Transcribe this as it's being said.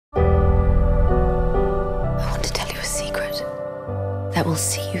that will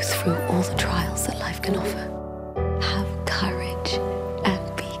see you through all the trials that life can offer. Have courage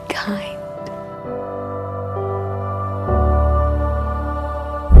and be kind.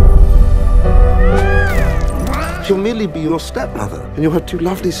 She'll merely be your stepmother, and you'll have two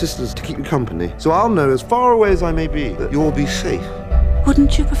lovely sisters to keep you company. So I'll know, as far away as I may be, that you'll be safe.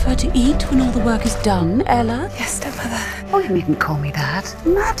 Wouldn't you prefer to eat when all the work is done, Ella? Yes, stepmother. Oh, you needn't call me that.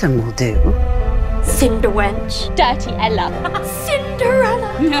 Madam will do. Cinderwench. Dirty Ella. Cinderella.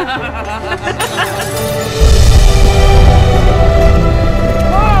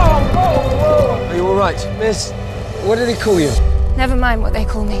 Are you all right, miss? What do they call you? Never mind what they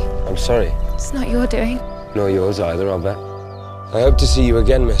call me. I'm sorry. It's not your doing. Nor yours either, I'll bet. I hope to see you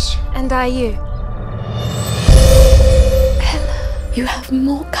again, miss. And I you. Ella, you have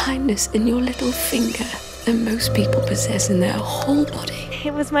more kindness in your little finger than most people possess in their whole body.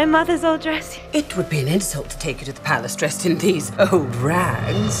 It was my mother's old dress. It would be an insult to take you to the palace dressed in these old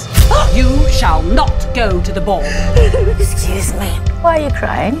rags. You shall not go to the ball. Excuse me. Why are you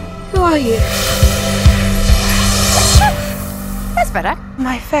crying? Who are you? That's better.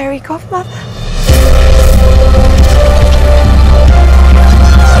 My fairy godmother.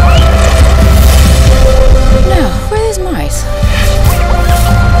 Now, where are those mice?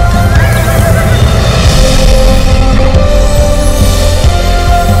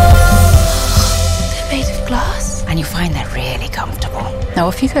 They're made of glass. And you find they're really comfortable. Now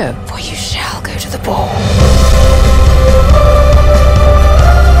off you go, for you shall go to the ball.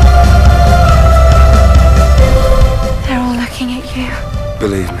 They're all looking at you.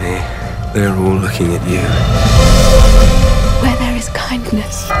 Believe me, they're all looking at you. Where there is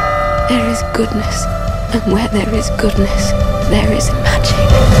kindness, there is goodness. And where there is goodness, there is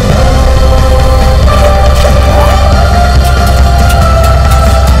magic.